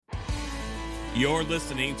You're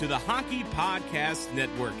listening to the Hockey Podcast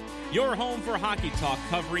Network, your home for hockey talk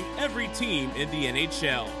covering every team in the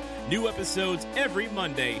NHL. New episodes every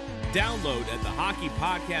Monday. Download at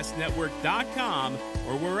thehockeypodcastnetwork.com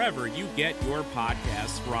or wherever you get your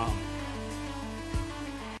podcasts from.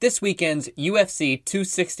 This weekend's UFC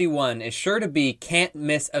 261 is sure to be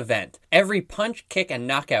can't-miss event. Every punch, kick, and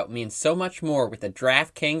knockout means so much more with the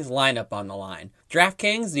DraftKings lineup on the line.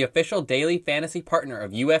 DraftKings, the official daily fantasy partner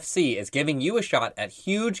of UFC, is giving you a shot at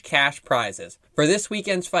huge cash prizes. For this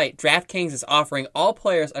weekend's fight, DraftKings is offering all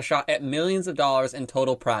players a shot at millions of dollars in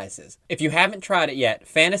total prizes. If you haven't tried it yet,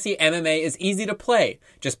 fantasy MMA is easy to play.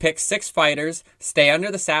 Just pick 6 fighters, stay under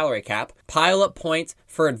the salary cap, pile up points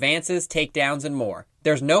for advances, takedowns, and more.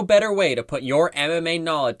 There's no better way to put your MMA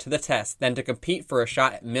knowledge to the test than to compete for a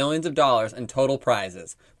shot at millions of dollars in total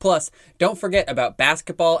prizes. Plus, don't forget about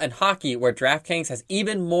basketball and hockey, where DraftKings has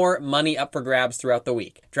even more money up for grabs throughout the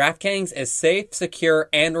week. DraftKings is safe, secure,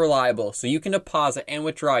 and reliable, so you can deposit and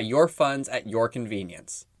withdraw your funds at your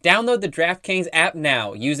convenience. Download the DraftKings app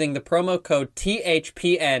now using the promo code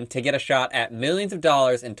THPN to get a shot at millions of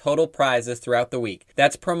dollars in total prizes throughout the week.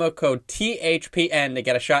 That's promo code THPN to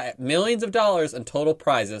get a shot at millions of dollars in total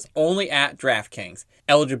prizes only at DraftKings.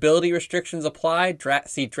 Eligibility restrictions apply.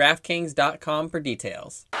 See DraftKings.com for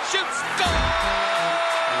details. Shoot, scores!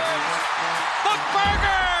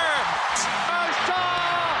 Hookberger! Scores!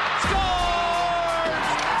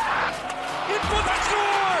 It was a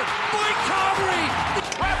score! Blake Comrie!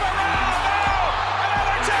 Wrap around now!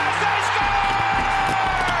 Another chance, they score!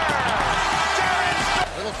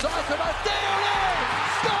 Little talk about Dale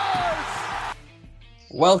scores!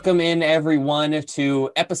 Welcome in, everyone,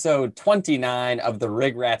 to episode 29 of the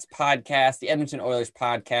Rig Rats podcast, the Edmonton Oilers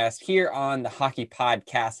podcast, here on the Hockey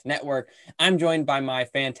Podcast Network. I'm joined by my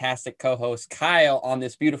fantastic co-host, Kyle, on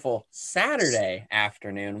this beautiful Saturday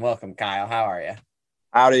afternoon. Welcome, Kyle. How are you?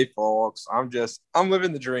 Howdy, folks. I'm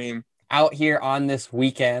living the dream. Out here on this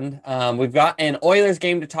weekend, we've got an Oilers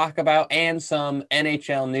game to talk about and some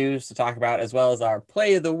NHL news to talk about, as well as our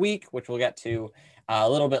play of the week, which we'll get to a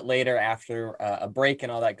little bit later after a break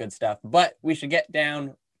and all that good stuff. But we should get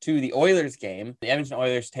down to the Oilers game. The Edmonton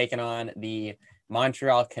Oilers taking on the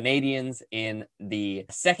Montreal Canadiens in the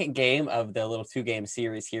second game of the little 2-game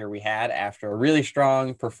series here we had after a really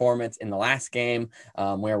strong performance in the last game,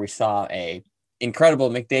 where we saw a incredible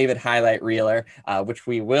McDavid highlight reeler, which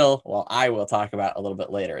I will talk about a little bit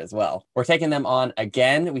later as well. We're taking them on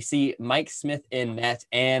again. We see Mike Smith in net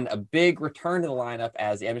and a big return to the lineup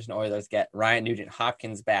as the Edmonton Oilers get Ryan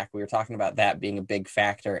Nugent-Hopkins back. We were talking about that being a big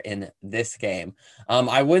factor in this game.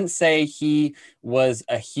 I wouldn't say he was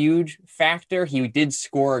a huge factor. He did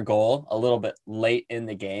score a goal a little bit late in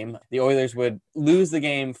the game. The Oilers would lose the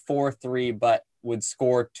game 4-3, but would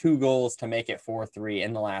score 2 goals to make it 4-3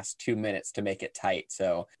 in the last 2 minutes to make it tight.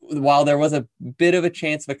 So while there was a bit of a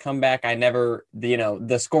chance of a comeback,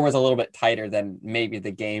 the score was a little bit tighter than maybe the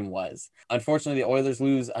game was. Unfortunately, the Oilers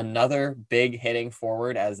lose another big hitting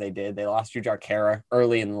forward, as they did. They lost Jujhar Khaira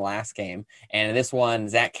early in the last game. And in this one,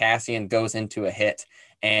 Zach Kassian goes into a hit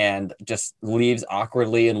and just leaves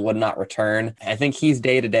awkwardly and would not return. I think he's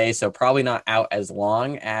day-to-day, so probably not out as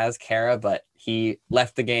long as Khaira, but he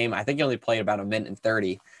left the game. I think he only played about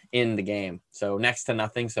 1:30 in the game, so next to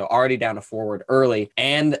nothing. So already down a forward early.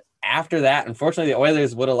 And after that, unfortunately, the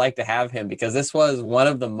Oilers would have liked to have him because this was one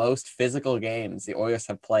of the most physical games the Oilers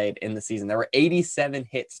have played in the season. There were 87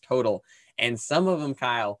 hits total, and some of them,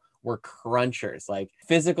 Kyle, were crunchers, like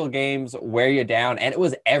physical games wear you down. And it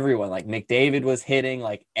was everyone. Like McDavid was hitting,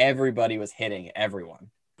 like everybody was hitting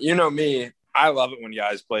everyone. You know me, I love it when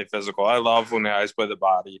guys play physical. I love when guys play the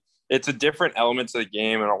body. It's a different element to the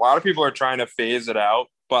game, and a lot of people are trying to phase it out.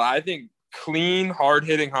 But I think clean,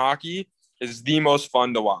 hard-hitting hockey is the most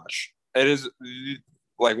fun to watch. It is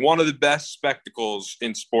like one of the best spectacles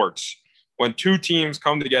in sports. When 2 teams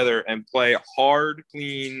come together and play hard,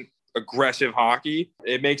 clean, aggressive hockey,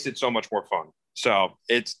 it makes it so much more fun. So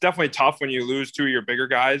it's definitely tough when you lose 2 of your bigger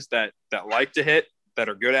guys that like to hit, that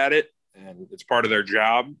are good at it, and it's part of their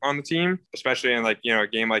job on the team, especially in a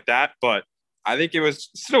game like that. But I think it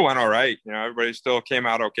still went all right. Everybody still came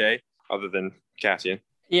out okay, other than Kassian.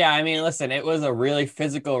 Yeah, I mean, listen, it was a really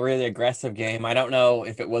physical, really aggressive game. I don't know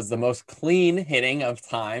if it was the most clean hitting of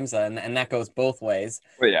times, and that goes both ways.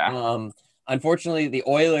 But yeah. Unfortunately, the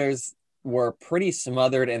Oilers were pretty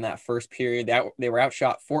smothered in that first period. They were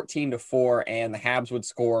outshot 14-4, and the Habs would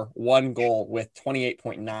score 1 goal with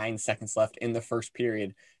 28.9 seconds left in the first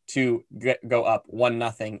period to go up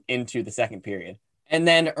 1-0 into the second period. And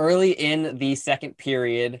then early in the second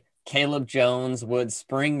period, Caleb Jones would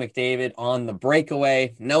spring McDavid on the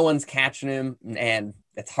breakaway. No one's catching him, and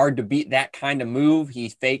it's hard to beat that kind of move. He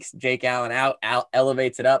fakes Jake Allen out,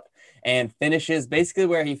 elevates it up, and finishes basically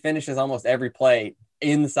where he finishes almost every play,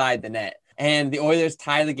 inside the net. And the Oilers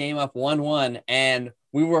tie the game up 1-1, and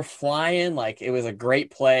we were flying. Like, it was a great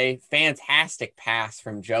play, fantastic pass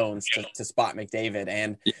from Jones to spot McDavid.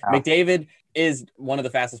 And McDavid is one of the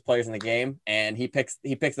fastest players in the game, and he picks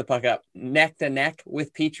the puck up neck to neck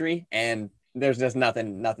with Petrie, and there's just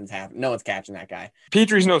nothing's happening. No one's catching that guy.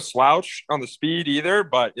 Petrie's no slouch on the speed either,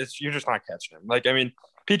 but you're just not catching him. Like, I mean,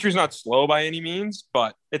 Petrie's not slow by any means,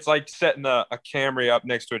 but it's like setting a Camry up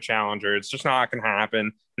next to a Challenger. It's just not going to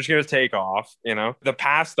happen. They're just going to take off, you know? The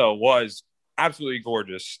pass, though, was absolutely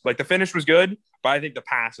gorgeous. Like, the finish was good, but I think the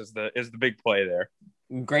pass is the big play there.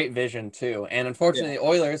 Great vision, too. And unfortunately, the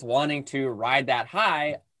Oilers, wanting to ride that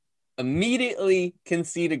high, immediately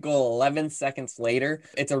concede a goal 11 seconds later.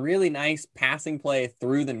 It's a really nice passing play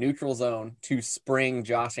through the neutral zone to spring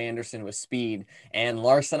Josh Anderson with speed. And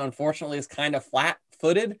Larson, unfortunately, is kind of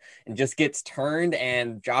flat-footed and just gets turned.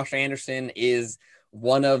 And Josh Anderson is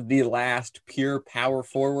one of the last pure power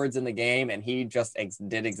forwards in the game. And he just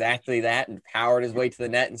did exactly that and powered his way to the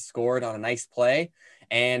net and scored on a nice play.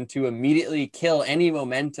 And to immediately kill any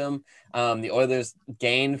momentum the Oilers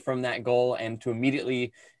gained from that goal, and to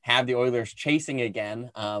immediately have the Oilers chasing again,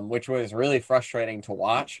 which was really frustrating to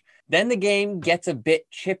watch. Then the game gets a bit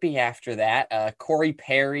chippy after that. Corey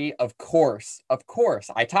Perry, of course.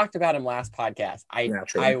 I talked about him last podcast.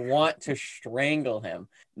 I want to strangle him.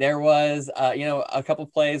 There was, a couple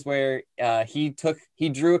plays where he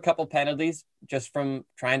drew a couple penalties just from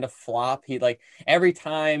trying to flop. Every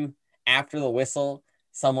time after the whistle,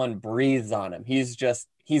 someone breathes on him, he's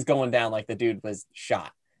going down like the dude was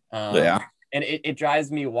shot. And it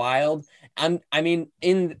drives me wild. I mean,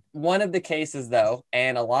 in one of the cases, though,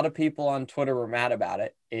 and a lot of people on Twitter were mad about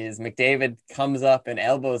it, is McDavid comes up and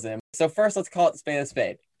elbows him. So first, let's call it spade a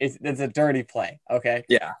spade. It's a dirty play, okay?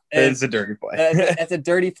 Yeah, it's a dirty play. It's a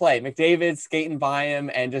dirty play. McDavid's skating by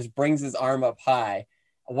him and just brings his arm up high.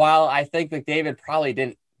 While I think McDavid probably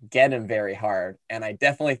didn't get him very hard, and I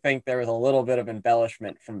definitely think there was a little bit of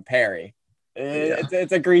embellishment from Perry.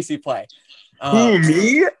 It's a greasy play. Who,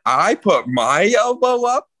 me? I put my elbow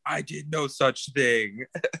up? I did no such thing.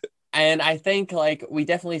 And I think, we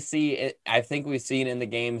definitely see it. I think we've seen in the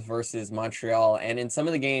games versus Montreal and in some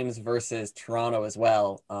of the games versus Toronto as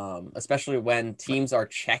well, especially when teams are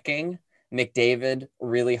checking McDavid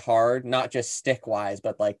really hard, not just stick-wise,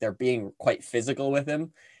 but, they're being quite physical with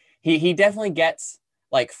him. He definitely gets,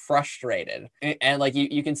 frustrated. And,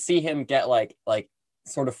 you can see him get,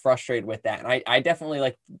 sort of frustrated with that. And I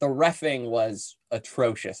definitely the reffing was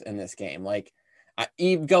atrocious in this game.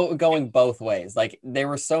 Going both ways. There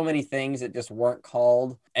were so many things that just weren't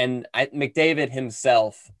called. And McDavid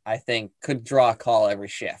himself, I think, could draw a call every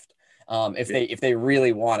shift if they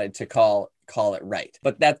really wanted to call it right.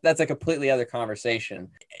 But that's a completely other conversation.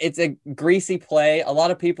 It's a greasy play. A lot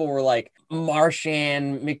of people were like,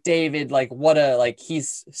 Marchand, McDavid,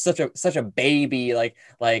 he's such a baby,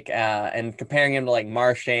 and comparing him to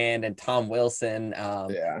Marchand and Tom Wilson,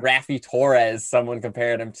 Rafi Torres, someone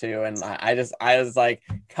compared him to, and I was like,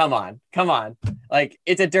 come on,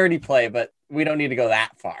 it's a dirty play, but we don't need to go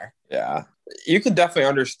that far. Yeah. You can definitely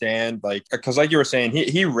understand, because you were saying,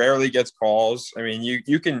 he rarely gets calls. I mean,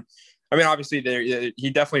 you can. I mean, obviously, he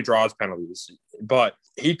definitely draws penalties, but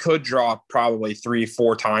he could draw probably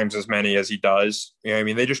 3-4 times as many as he does. You know what I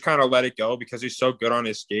mean? They just kind of let it go because he's so good on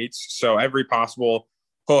his skates. So every possible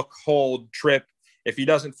hook, hold, trip, if he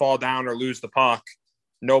doesn't fall down or lose the puck,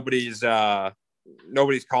 nobody's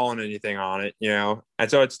calling anything on it,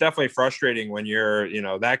 And so it's definitely frustrating when you're,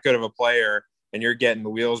 that good of a player and you're getting the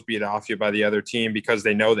wheels beat off you by the other team because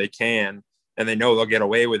they know they can and they know they'll get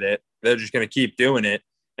away with it. They're just going to keep doing it.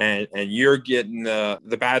 And you're getting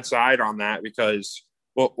the bad side on that because,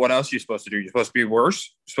 well, what else are you supposed to do? You're supposed to be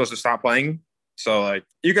worse. You're supposed to stop playing. So,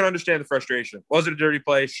 you can understand the frustration. Was it a dirty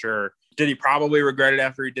play? Sure. Did he probably regret it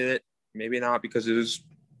after he did it? Maybe not because it was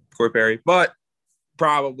Corey Perry, but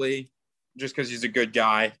probably just because he's a good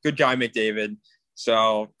guy. Good guy, McDavid.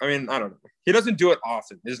 So, I mean, I don't know. He doesn't do it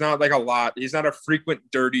often. It's not a lot. He's not a frequent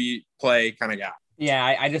dirty play kind of guy. Yeah,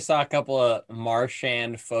 I just saw a couple of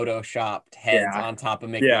Marchand photoshopped heads on top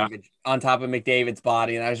of McDavid's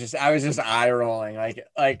body, and I was just eye rolling, like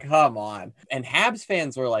come on. And Habs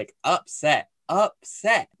fans were upset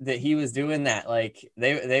that he was doing that.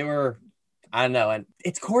 They were, I don't know. And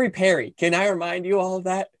it's Corey Perry. Can I remind you all of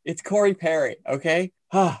that? It's Corey Perry. Okay,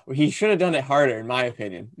 he should have done it harder, in my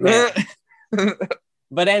opinion.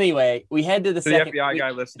 But anyway, we head to the second. FBI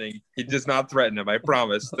guy listening, he does not threaten him. I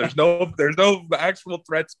promise. There's no actual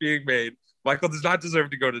threats being made. Michael does not deserve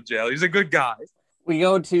to go to jail. He's a good guy. We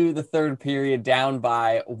go to the third period down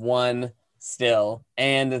by 1 still,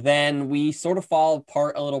 and then we sort of fall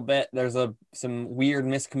apart a little bit. There's some weird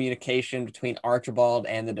miscommunication between Archibald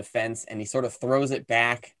and the defense, and he sort of throws it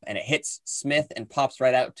back, and it hits Smith and pops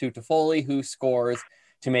right out to Toffoli, who scores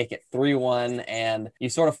to make it 3-1. And you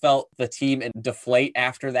sort of felt the team deflate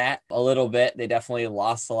after that a little bit. They definitely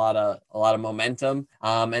lost a lot of momentum.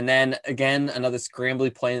 And then again, another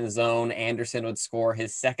scrambly play in the zone. Anderson would score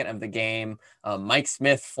his second of the game. Mike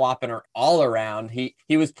Smith flopping her all around. He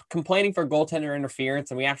was complaining for goaltender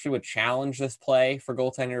interference, and we actually would challenge this play for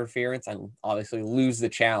goaltender interference and obviously lose the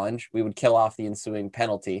challenge. We would kill off the ensuing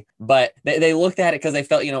penalty. But they looked at it because they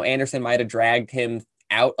felt, Anderson might have dragged him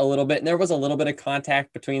out a little bit, and there was a little bit of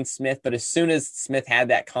contact between Smith, but as soon as Smith had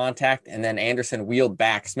that contact and then Anderson wheeled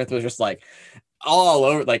back, Smith was just like all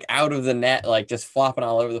over, like out of the net, like just flopping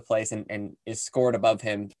all over the place, and is scored above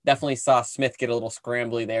him. Definitely saw Smith get a little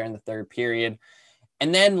scrambly there in the third period.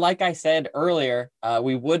 And then, like I said earlier,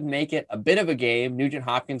 we would make it a bit of a game. Nugent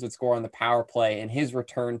Hopkins would score on the power play, and his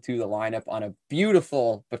return to the lineup on a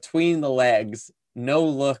beautiful between the legs no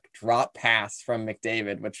look drop pass from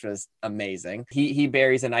McDavid, which was amazing. He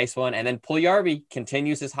buries a nice one, and then Puljujarvi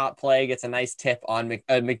continues his hot play, gets a nice tip on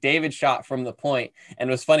a McDavid shot from the point. And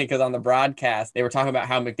it was funny because on the broadcast they were talking about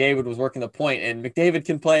how McDavid was working the point, and McDavid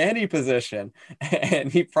can play any position,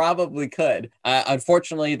 and he probably could.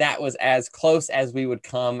 Unfortunately, that was as close as we would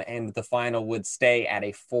come, and the final would stay at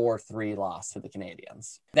a 4-3 loss to the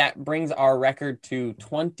Canadiens. That brings our record to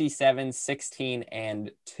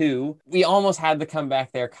 27-16-2. We almost had the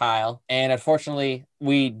comeback there, Kyle, and unfortunately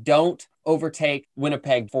we don't overtake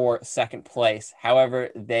Winnipeg for second place. However,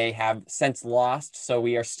 they have since lost, so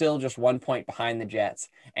we are still just 1 point behind the Jets,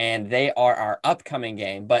 and they are our upcoming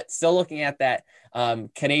game. But still looking at that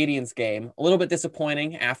Canadiens game, a little bit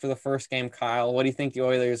disappointing after the first game. Kyle, what do you think the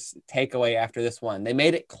Oilers take away after this one? They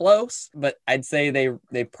made it close, but I'd say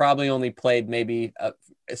they probably only played maybe a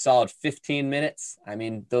solid 15 minutes. I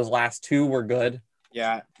mean, those last two were good.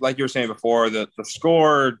 Yeah, like you were saying before, the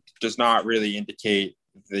score does not really indicate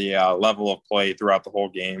the level of play throughout the whole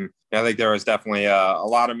game. I think there was definitely a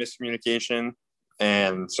lot of miscommunication,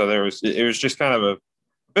 and so it was just kind of a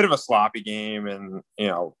bit of a sloppy game. And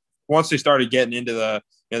once they started getting into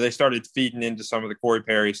they started feeding into some of the Corey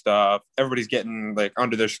Perry stuff. Everybody's getting like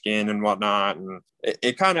under their skin and whatnot, and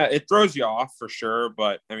it throws you off for sure.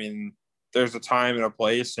 But I mean, there's a time and a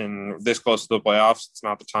place, and this close to the playoffs, it's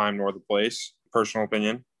not the time nor the place. Personal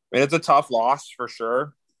opinion. I mean, it's a tough loss for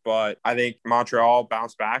sure, but I think Montreal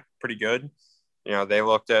bounced back pretty good. They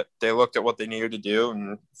looked at what they needed to do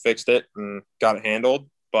and fixed it and got it handled.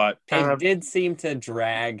 But it did seem to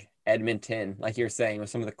drag Edmonton, like you're saying,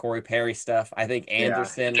 with some of the Corey Perry stuff. I think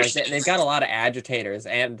Anderson, they've got a lot of agitators,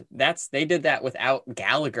 and they did that without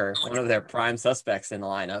Gallagher, one of their prime suspects in the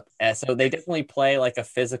lineup. So they definitely play like a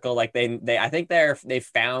physical, like I think they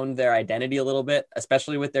found their identity a little bit,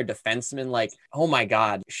 especially with their defensemen. Like, oh my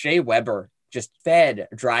God, Shea Weber just fed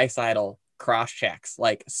Draisaitl cross checks,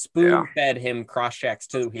 like spoon fed him cross checks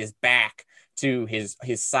to his back, to his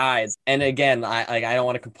sides. And again, I don't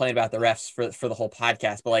want to complain about the refs for the whole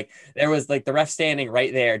podcast, but like there was like the ref standing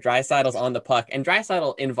right there, Draisaitl's on the puck, and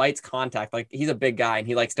Draisaitl invites contact. Like, he's a big guy and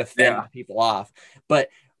he likes to fend people off, but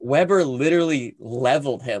Weber literally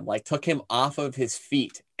leveled him, like took him off of his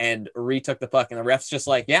feet and retook the puck, and the ref's just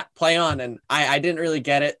like, yeah, play on. And I didn't really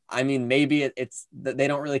get it. I mean, maybe it's they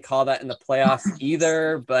don't really call that in the playoffs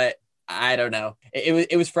either, but I don't know.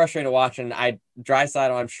 It was frustrating to watch, and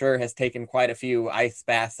Draisaitl, I'm sure, has taken quite a few ice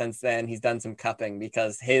baths since then. He's done some cupping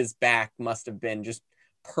because his back must have been just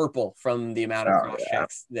purple from the amount of cross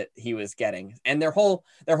checks that he was getting. And their whole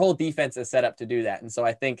defense is set up to do that. And so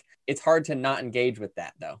I think it's hard to not engage with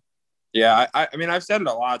that, though. Yeah, I mean, I've said it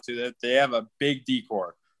a lot too, that they have a big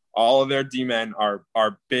D-core. All of their D-men are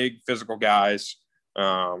big physical guys.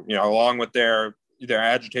 Along with their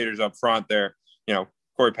agitators up front, they're,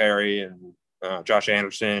 Corey Perry and Josh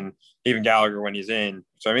Anderson, even Gallagher when he's in.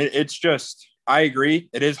 So, I mean, it's just, I agree.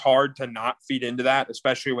 It is hard to not feed into that,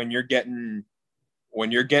 especially when you're getting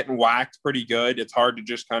whacked pretty good. It's hard to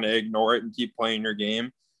just kind of ignore it and keep playing your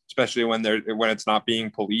game, especially when it's not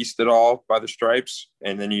being policed at all by the stripes.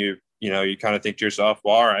 And then you kind of think to yourself,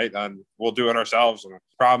 well, all right, we'll do it ourselves. And the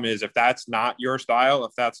problem is, if that's not your style,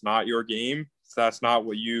 if that's not your game, if that's not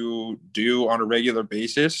what you do on a regular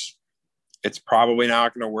basis, it's probably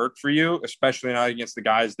not going to work for you, especially not against the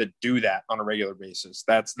guys that do that on a regular basis.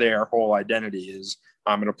 That's their whole identity, is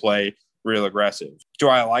I'm going to play real aggressive. Do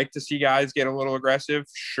I like to see guys get a little aggressive?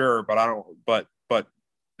 Sure, but I don't. But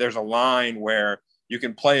there's a line where you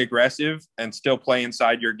can play aggressive and still play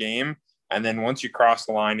inside your game, and then once you cross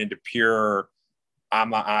the line into pure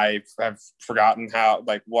I have forgotten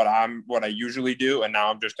what I usually do, and now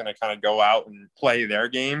I'm just going to kind of go out and play their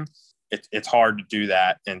game. It's hard to do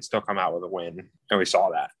that and still come out with a win, and we saw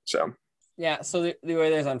that. So. Yeah, so the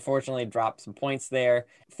Oilers unfortunately dropped some points there.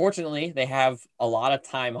 Fortunately, they have a lot of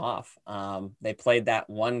time off. They played that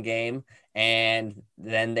one game, and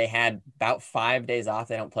then they had about 5 days off.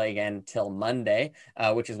 They don't play again till Monday,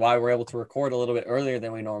 which is why we're able to record a little bit earlier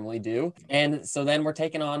than we normally do. And so then we're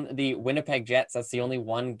taking on the Winnipeg Jets. That's the only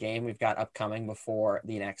one game we've got upcoming before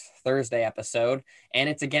the next Thursday episode, and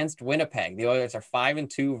it's against Winnipeg. The Oilers are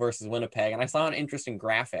 5-2 versus Winnipeg, and I saw an interesting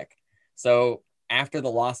graphic. So after the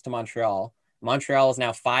loss to Montreal is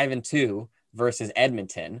now 5-2 versus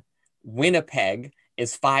Edmonton. Winnipeg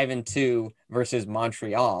is 5-2 versus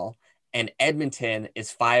Montreal, and Edmonton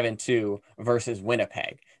is 5-2 versus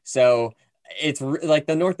Winnipeg. So it's like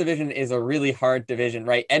the North Division is a really hard division,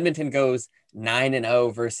 right? Edmonton goes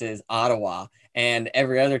 9-0 versus Ottawa, and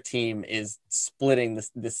every other team is splitting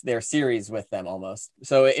their series with them almost.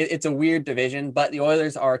 So it's a weird division, but the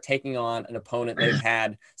Oilers are taking on an opponent they've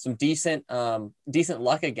had some decent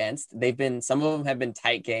luck against. Some of them have been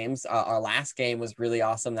tight games. Our last game was really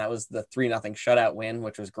awesome. That was the 3-0 shutout win,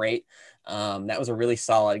 which was great. That was a really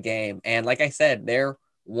solid game. And like I said, they're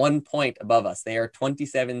 1 point above us. They are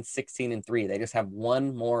 27-16-3. They just have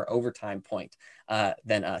one more overtime point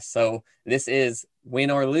than us. So this is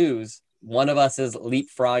win or lose. One of us is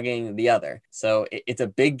leapfrogging the other. So it's a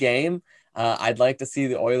big game. I'd like to see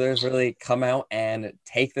the Oilers really come out and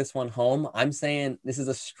take this one home. I'm saying this is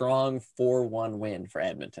a strong 4-1 win for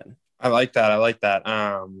Edmonton. I like that.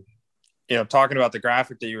 Talking about the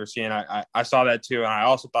graphic that you were seeing, I saw that too. And I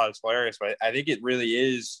also thought it's hilarious, but I think it really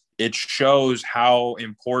is. It shows how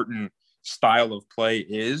important style of play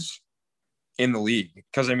is in the league.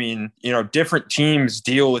 Because, different teams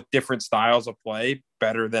deal with different styles of play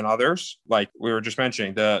better than others. Like we were just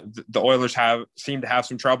mentioning, the Oilers seem to have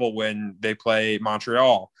some trouble when they play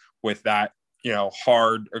Montreal with that,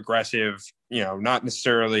 hard, aggressive, not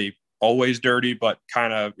necessarily always dirty, but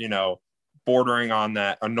kind of, bordering on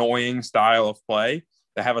that annoying style of play.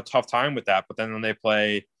 They have a tough time with that. But then when they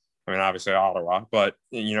play, obviously Ottawa, but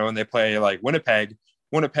when they play like Winnipeg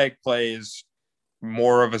plays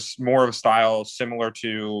more of a style similar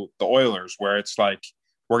to the Oilers, where it's like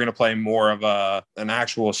we're going to play more of an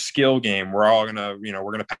actual skill game. We're all going to,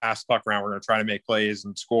 we're going to pass the puck around. We're going to try to make plays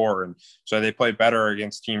and score. And so they play better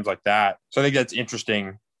against teams like that. So I think that's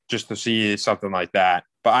interesting just to see something like that.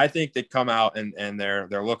 But I think they come out and they're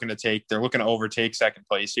looking to overtake second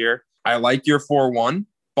place here. I like your 4-1,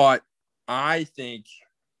 but I think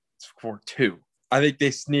it's 4-2. I think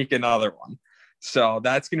they sneak another one. So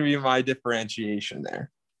that's going to be my differentiation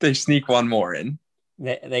there. They sneak one more in.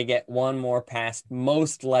 They get one more past,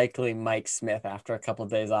 most likely Mike Smith after a couple of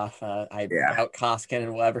days off. I doubt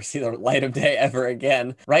Koskinen will ever see the light of day ever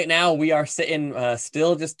again. Right now, we are sitting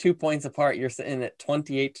still just 2 points apart. You're sitting at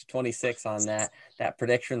 28-26 on that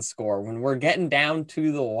prediction score when we're getting down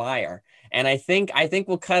to the wire. And I think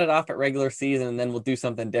we'll cut it off at regular season, and then we'll do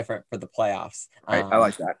something different for the playoffs. I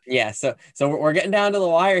like that. Yeah, so we're getting down to the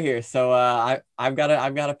wire here. So I've got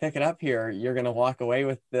to pick it up here. You're gonna walk away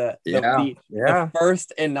with the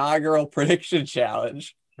first inaugural prediction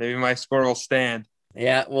challenge. Maybe my score will stand.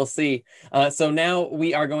 Yeah, we'll see. So now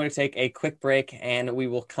we are going to take a quick break, and we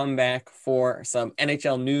will come back for some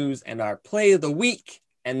NHL news and our play of the week,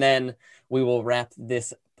 and then we will wrap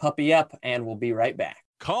this puppy up, and we'll be right back.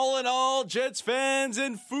 Calling all Jets fans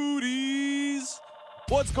and foodies.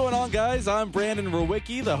 What's going on, guys? I'm Brandon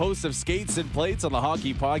Rowicki, the host of Skates and Plates on the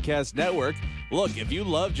Hockey Podcast Network. Look, if you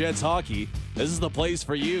love Jets hockey, this is the place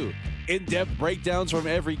for you. In-depth breakdowns from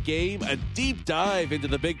every game, a deep dive into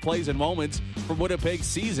the big plays and moments from Winnipeg's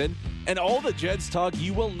season, and all the Jets talk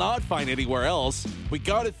you will not find anywhere else. We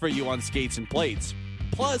got it for you on Skates and Plates.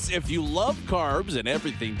 Plus, if you love carbs and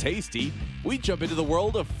everything tasty, we jump into the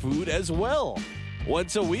world of food as well.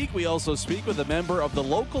 Once a week, we also speak with a member of the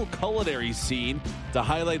local culinary scene to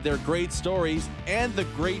highlight their great stories and the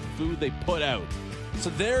great food they put out.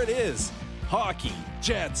 So there it is. Hockey,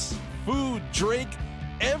 Jets, food, drink,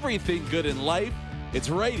 everything good in life. It's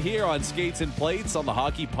right here on Skates and Plates on the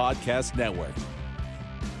Hockey Podcast Network.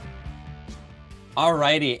 All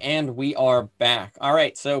righty, and we are back. All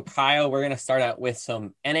right, so Kyle, we're going to start out with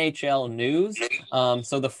some NHL news.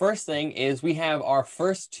 So the first thing is we have our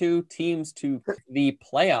first two teams to the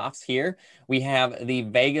playoffs here. We have the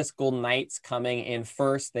Vegas Golden Knights coming in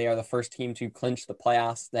first. They are the first team to clinch the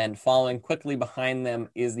playoffs. Then following quickly behind them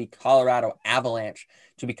is the Colorado Avalanche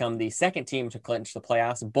to become the second team to clinch the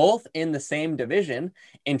playoffs, both in the same division.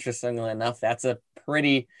 Interestingly enough, that's a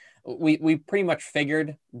pretty we pretty much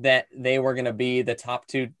figured that they were going to be the top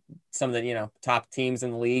two, some of the, top teams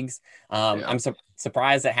in the leagues. I'm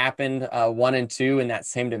surprised it happened 1 and 2 in that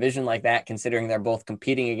same division like that, considering they're both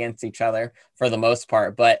competing against each other for the most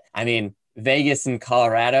part. But I mean, Vegas and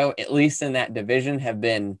Colorado, at least in that division, have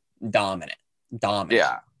been dominant.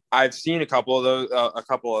 Yeah. I've seen a couple of those, a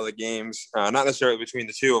couple of the games, not necessarily between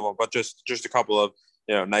the two of them, but just a couple of,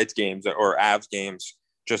 Knights games or Avs games,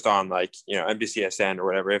 just on NBCSN or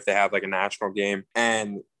whatever, if they have like a national game.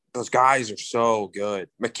 And those guys are so good.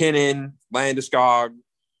 McKinnon, Landeskog,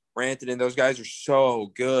 Rantanen, those guys are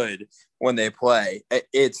so good when they play.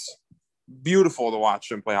 It's beautiful to watch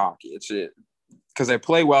them play hockey. It's because they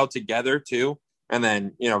play well together too. And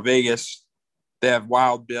then, Vegas, they have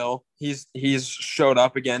Wild Bill. He's showed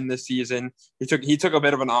up again this season. He took a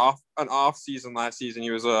bit of an off season last season. He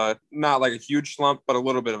was not like a huge slump, but a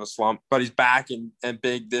little bit of a slump. But he's back and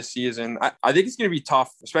big this season. I think it's going to be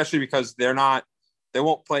tough, especially because they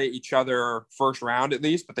won't play each other first round at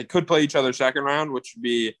least, but they could play each other second round, which would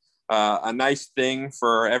be a nice thing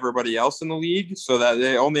for everybody else in the league, so that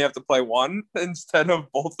they only have to play one instead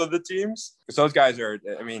of both of the teams. Because those guys are,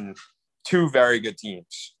 two very good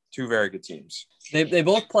teams. They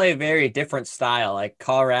both play a very different style. Like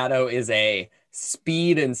Colorado is a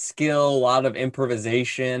speed and skill, a lot of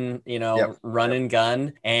improvisation, run and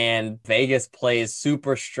gun. And Vegas plays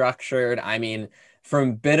super structured. I mean,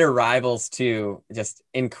 from bitter rivals to just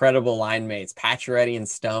incredible line mates, Pacioretty and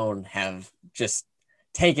Stone have just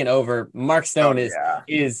taken over. Mark Stone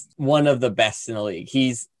is one of the best in the league.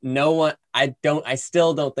 He's no one. I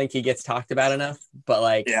still don't think he gets talked about enough,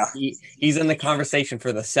 but he's in the conversation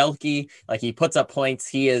for the Selke. Like, he puts up points.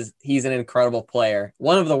 He's an incredible player.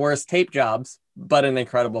 One of the worst tape jobs, but an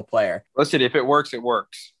incredible player. Listen, if it works, it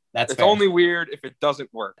works. It's fair. only weird if it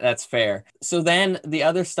doesn't work. That's fair. So then the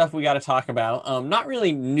other stuff we got to talk about, not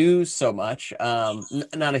really news so much,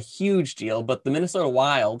 not a huge deal, but the Minnesota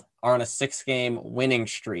Wild are on a 6-game winning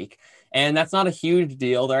streak. And that's not a huge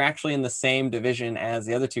deal. They're actually in the same division as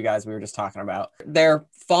the other two guys we were just talking about. They're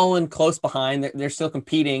falling close behind. They're still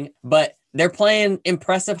competing, but they're playing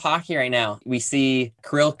impressive hockey right now. We see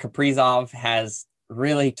Kirill Kaprizov has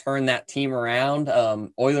really turned that team around.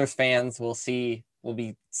 Oilers fans will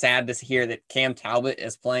be sad to hear that Cam Talbot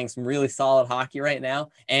is playing some really solid hockey right now.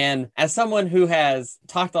 And as someone who has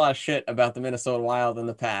talked a lot of shit about the Minnesota Wild in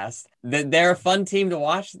the past, they're a fun team to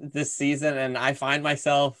watch this season. And I find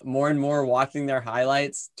myself more and more watching their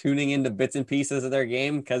highlights, tuning into bits and pieces of their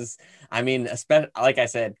game. Because, I mean, especially, like I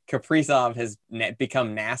said, Kaprizov has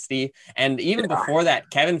become nasty. And even before that,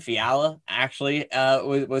 Kevin Fiala actually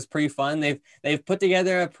was pretty fun. They've put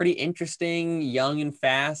together a pretty interesting, young and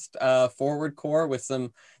fast forward core with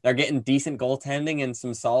they're getting decent goaltending and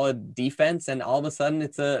some solid defense, and all of a sudden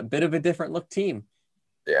it's a bit of a different look team.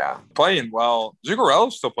 Yeah, playing well.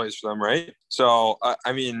 Zuccarello still plays for them, right? So,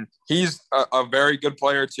 I mean, he's a very good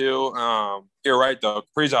player too. You're right, though.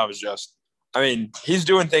 Kaprizov is he's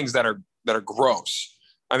doing things that are gross.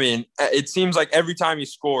 I mean, it seems like every time he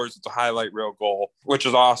scores, it's a highlight reel goal, which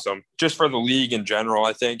is awesome. Just for the league in general,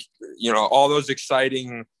 I think, all those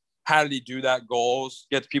exciting how did he do that goals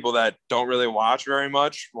gets people that don't really watch very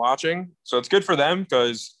much watching. So it's good for them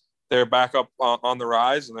because they're back up on the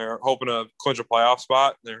rise and they're hoping to clinch a playoff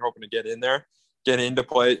spot. They're hoping to get into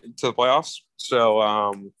play to the playoffs.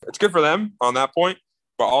 So it's good for them on that point.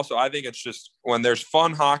 But also, I think it's just when there's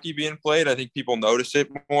fun hockey being played, I think people notice it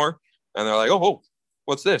more and they're like, oh,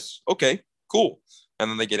 what's this? Okay, cool.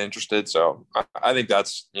 And then they get interested. So I think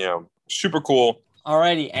that's, super cool.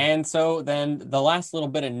 Alrighty, and so then the last little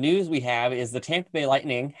bit of news we have is the Tampa Bay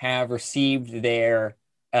Lightning have received their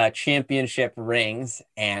championship rings,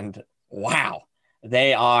 and wow,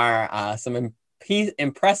 they are some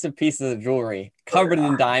impressive pieces of jewelry covered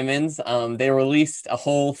in diamonds. They released a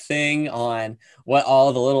whole thing on what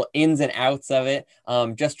all the little ins and outs of it.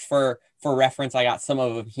 Just for reference, I got some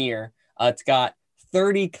of them here. It's got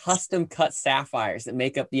 30 custom cut sapphires that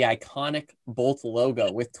make up the iconic Bolt logo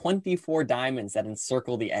with 24 diamonds that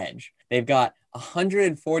encircle the edge. They've got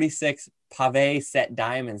 146 pave set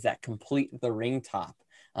diamonds that complete the ring top.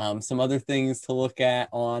 Some other things to look at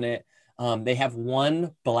on it. They have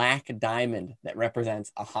one black diamond that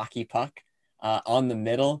represents a hockey puck on the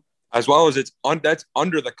middle. As well as that's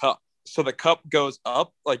under the cup. So the cup goes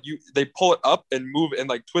up, they pull it up and move and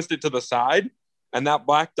twist it to the side. And that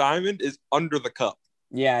black diamond is under the cup.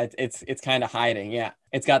 Yeah, it's kind of hiding. Yeah.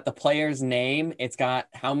 It's got the player's name. It's got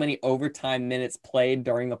how many overtime minutes played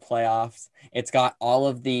during the playoffs. It's got all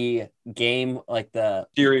of the game, like the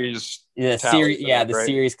series. The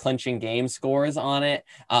series clinching game scores on it,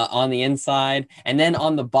 on the inside. And then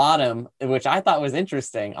on the bottom, which I thought was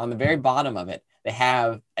interesting, on the very bottom of it, it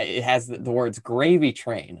has the words gravy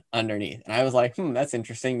train underneath. And I was like, that's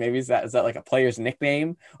interesting. Maybe is that like a player's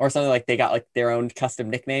nickname or something, like they got like their own custom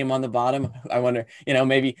nickname on the bottom. I wonder,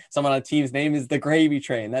 maybe someone on the team's name is the gravy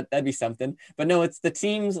train. That'd be something. But no, it's the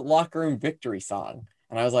team's locker room victory song.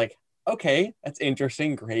 And I was like, okay, that's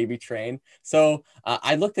interesting. Gravy train. So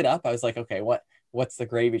I looked it up. I was like, okay, what's the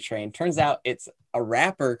gravy train? Turns out it's a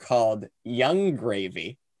rapper called Young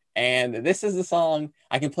Gravy. And this is the song.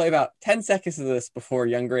 I can play about 10 seconds of this before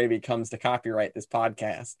Young Gravy comes to copyright this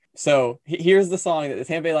podcast. So here's the song that the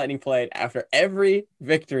Tampa Bay Lightning played after every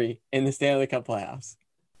victory in the Stanley Cup playoffs.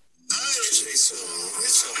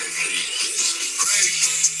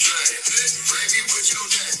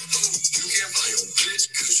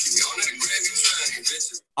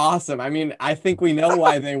 Awesome. I mean, I think we know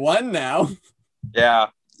why they won now. Yeah.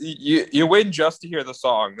 You win just to hear the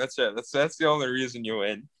song. That's it. That's the only reason you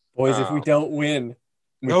win. Boys, if we don't win,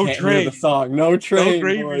 we no can't train. hear the song. No train, no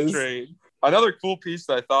gravy boys. Train. Another cool piece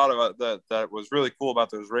that I thought about that was really cool about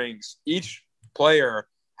those rings. Each player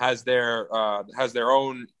has their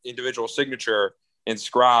own individual signature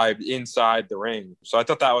inscribed inside the ring. So I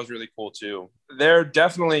thought that was really cool too. They're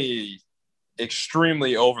definitely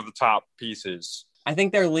extremely over the top pieces. I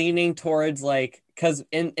think they're leaning towards because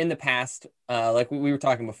in the past, like we were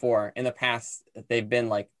talking before, in the past they've been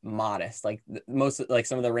like modest. Like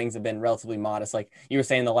some of the rings have been relatively modest. Like you were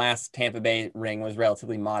saying, the last Tampa Bay ring was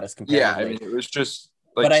relatively modest comparatively. Yeah, I mean it was just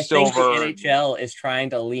but I think the NHL is trying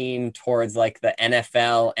to lean towards like the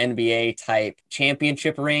NFL, NBA type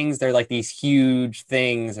championship rings. They're like these huge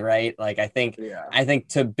things, right? Like I think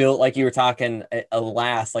to build, like you were talking,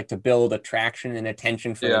 to build attraction and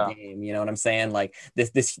attention for the game. You know what I'm saying? Like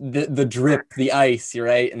the drip, the ice,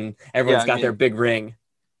 right? And everyone's got their big ring.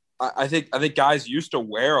 I think guys used to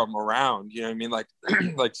wear them around. You know what I mean? Like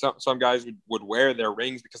like some guys would wear their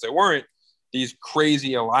rings because they weren't these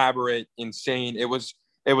crazy, elaborate, insane. It was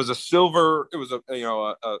a silver. It was a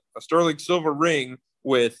sterling silver ring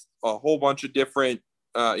with a whole bunch of different.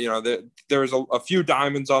 There was a few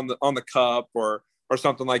diamonds on the cup or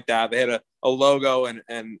something like that. They had a logo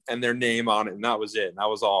and their name on it, and that was it. And that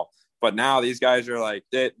was all. But now these guys are like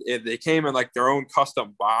they came in like their own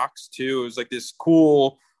custom box too. It was like this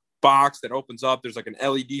cool box that opens up. There's like an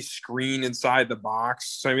LED screen inside the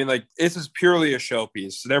box. So I mean, like this is purely a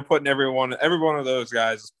showpiece. So they're putting every one of those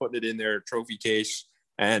guys is putting it in their trophy case.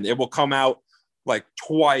 And it will come out like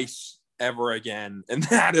twice ever again. And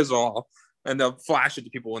that is all. And they'll flash it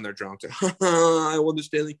to people when they're drunk. I won the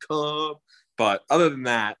Stanley Cup. But other than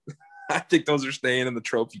that, I think those are staying in the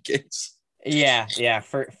trophy case. Yeah,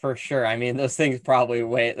 for sure. I mean, those things are probably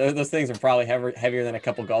heavier than a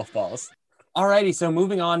couple golf balls. Alrighty, so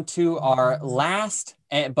moving on to our last,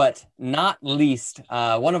 but not least,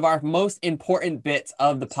 one of our most important bits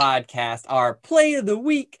of the podcast, our play of the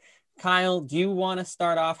week. Kyle, do you want to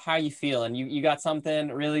start off? How you feeling? You got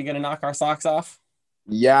something really going to knock our socks off?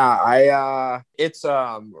 Yeah, it's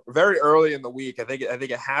very early in the week. I think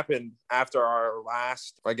it happened after our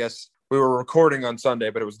last. I guess we were recording on Sunday,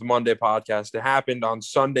 but it was the Monday podcast. It happened on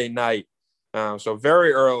Sunday night, so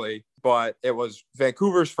very early. But it was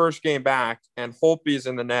Vancouver's first game back, and Holtby's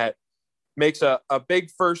in the net, makes a big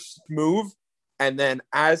first move. And then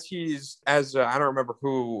I don't remember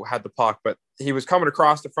who had the puck, but he was coming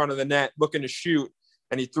across the front of the net looking to shoot,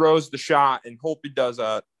 and he throws the shot, and Holtby does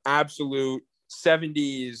a absolute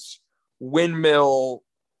 70s windmill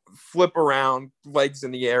flip around, legs in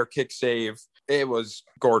the air, kick save. It was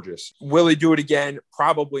gorgeous. Will he do it again?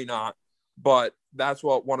 Probably not, but that's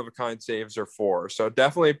what one-of-a-kind saves are for. So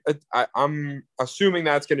definitely, I'm assuming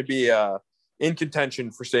that's going to be in contention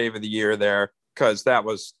for save of the year there, because that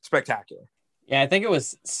was spectacular. Yeah, I think it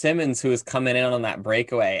was Simmons who was coming in on that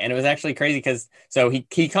breakaway, and it was actually crazy because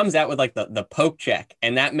he comes out with like the poke check,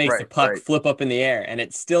 and that makes the puck flip up in the air, and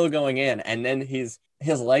it's still going in, and then his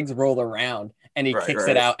legs roll around, and he kicks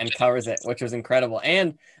it out and covers it, which was incredible.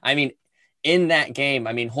 And I mean, in that game,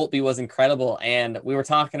 I mean, Holtby was incredible, and we were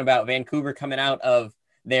talking about Vancouver coming out of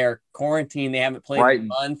their quarantine. They haven't played in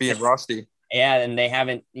months, being rusty. Yeah, and they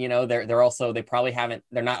haven't, they're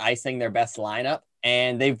not icing their best lineup.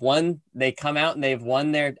 And they've won. They come out and they've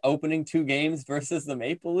won their opening 2 games versus the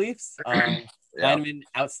Maple Leafs. Kind of in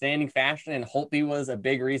outstanding fashion, and Holtby was a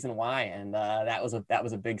big reason why. And that was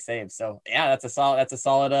a big save. So yeah, that's a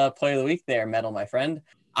solid play of the week there, Metal, my friend.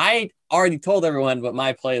 I already told everyone what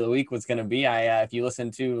my play of the week was going to be. If you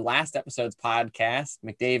listen to last episode's podcast,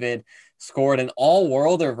 McDavid scored an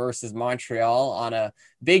all-worlder versus Montreal on a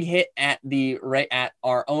big hit at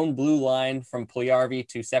our own blue line from Puljujarvi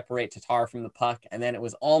to separate Tatar from the puck, and then it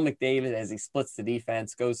was all McDavid as he splits the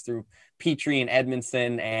defense, goes through Petrie and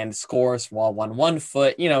Edmondson, and scores while on 1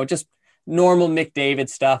 foot. Just normal McDavid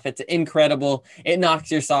stuff. It's incredible. It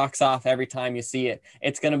knocks your socks off every time you see it.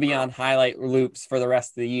 It's going to be on highlight loops for the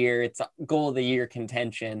rest of the year. It's a goal of the year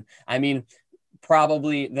contention. I mean,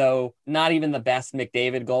 probably though, not even the best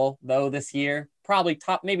McDavid goal though this year. Probably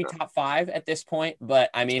top 5 at this point.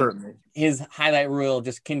 But I mean, certainly, his highlight reel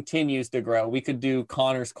just continues to grow. We could do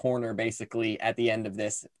Connor's Corner basically at the end of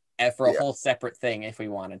this for a whole separate thing if we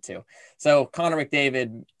wanted to. So Connor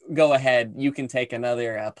McDavid, go ahead. You can take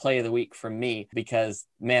another play of the week from me because,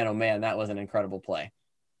 man, oh man, that was an incredible play.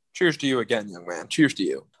 Cheers to you again, young man. Cheers to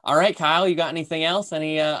you. All right, Kyle, you got anything else?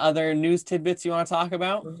 Any other news tidbits you want to talk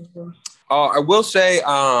about? I will say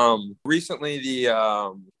recently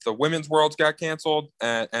the Women's Worlds got canceled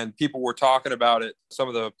and people were talking about it. Some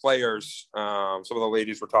of the players, some of the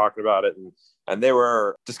ladies were talking about it and they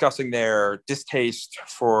were discussing their distaste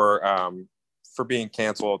for being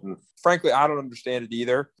canceled. And frankly, I don't understand it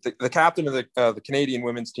either. The captain of the Canadian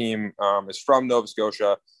women's team is from Nova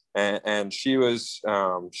Scotia, and she was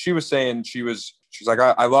saying she's like,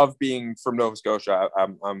 I love being from Nova Scotia.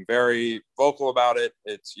 I'm very vocal about it.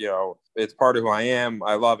 It's it's part of who I am.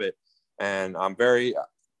 I love it, and I'm very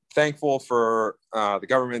thankful for the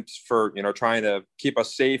government for trying to keep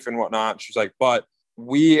us safe and whatnot. She's like, but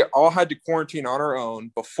we all had to quarantine on our own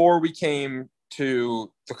before we came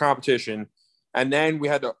to the competition. And then we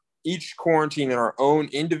had to each quarantine in our own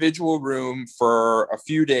individual room for a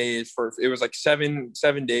few days it was like seven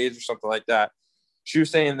days or something like that. She was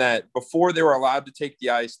saying that before they were allowed to take the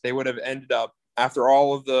ice, they would have ended up, after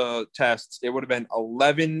all of the tests, it would have been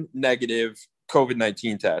 11 negative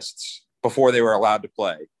COVID-19 tests before they were allowed to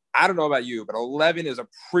play. I don't know about you, but 11 is a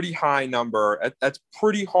pretty high number. That's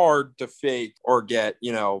pretty hard to fake or get,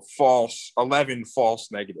 11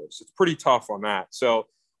 false negatives. It's pretty tough on that. So,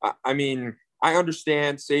 I mean, I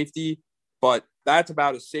understand safety, but that's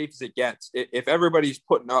about as safe as it gets. If everybody's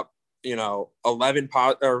putting up, 11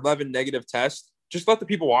 negative tests, just let the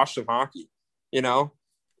people watch some hockey,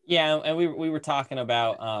 Yeah, and we were talking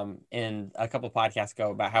about in a couple of podcasts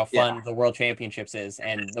ago about how fun the World Championships is,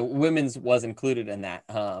 and the women's was included in that.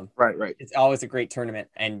 Right. It's always a great tournament,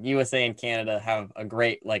 and USA and Canada have a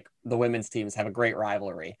great, the women's teams have a great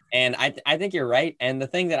rivalry. And I think you're right. And the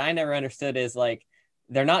thing that I never understood is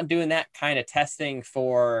they're not doing that kind of testing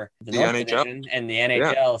for the North NHL Division and the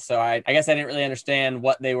NHL. Yeah. So I guess I didn't really understand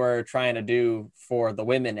what they were trying to do for the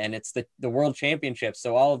women. And it's the World Championships.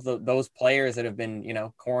 So all of those players that have been,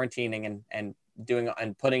 quarantining and doing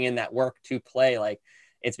and putting in that work to play,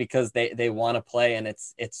 it's because they want to play. And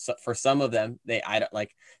it's for some of them, they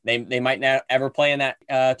might not ever play in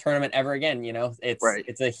that tournament ever again.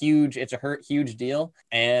 It's a huge deal.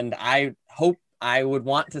 And I hope I would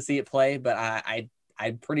want to see it play, but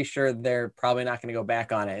I'm pretty sure they're probably not going to go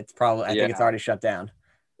back on it. I think it's already shut down.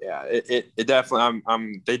 Yeah, it definitely.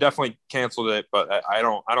 They definitely canceled it, but I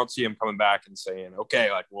don't see them coming back and saying, okay,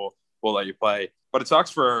 we'll let you play. But it sucks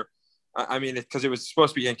for. I mean, because it was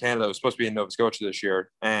supposed to be in Canada, it was supposed to be in Nova Scotia this year,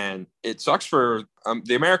 and it sucks for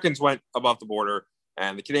the Americans went above the border,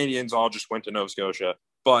 and the Canadians all just went to Nova Scotia.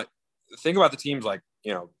 But think about the teams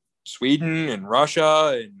Sweden and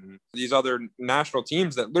Russia and these other national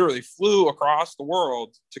teams that literally flew across the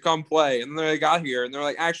world to come play. And then they got here and they're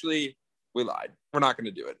like, actually, we lied. We're not going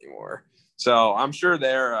to do it anymore. So I'm sure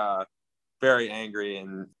they're very angry.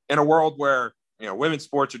 And in a world where, women's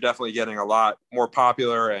sports are definitely getting a lot more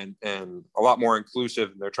popular and a lot more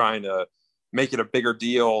inclusive, and they're trying to make it a bigger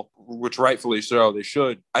deal, which rightfully so, they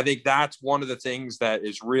should. I think that's one of the things that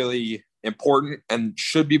is really important and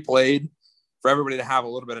should be played for everybody to have a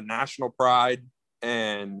little bit of national pride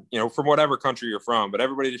and, from whatever country you're from, but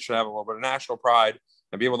everybody should have a little bit of national pride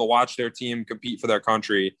and be able to watch their team compete for their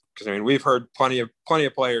country. Because, we've heard plenty of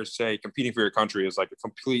players say competing for your country is a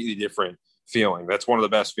completely different feeling. That's one of the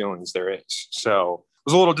best feelings there is. So I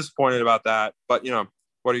was a little disappointed about that, but,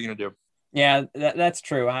 what are you going to do? Yeah, that's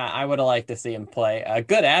true. I would have liked to see him play.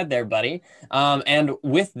 Good ad there, buddy. And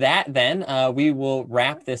with that, then, we will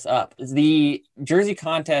wrap this up. The jersey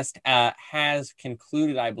contest has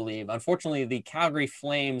concluded, I believe. Unfortunately, the Calgary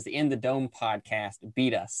Flames in the Dome podcast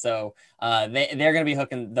beat us. So they're going to be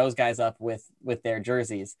hooking those guys up with their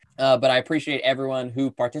jerseys. But I appreciate everyone who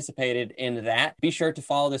participated in that. Be sure to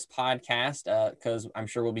follow this podcast because I'm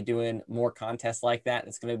sure we'll be doing more contests like that.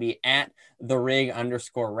 It's going to be at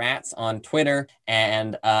 @TheRig_Rats on on Twitter,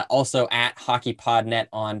 and also at HockeyPodNet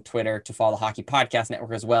on Twitter to follow the Hockey Podcast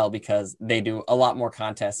Network as well, because they do a lot more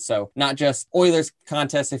contests. So not just Oilers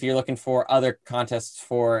contests. If you're looking for other contests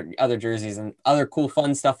for other jerseys and other cool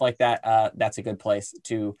fun stuff like that, that's a good place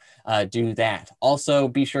to do that. Also,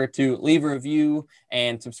 be sure to leave a review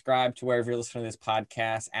and subscribe to wherever you're listening to this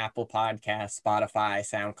podcast, Apple Podcasts, Spotify,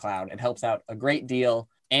 SoundCloud. It helps out a great deal.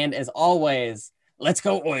 And as always, let's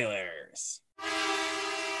go Oilers!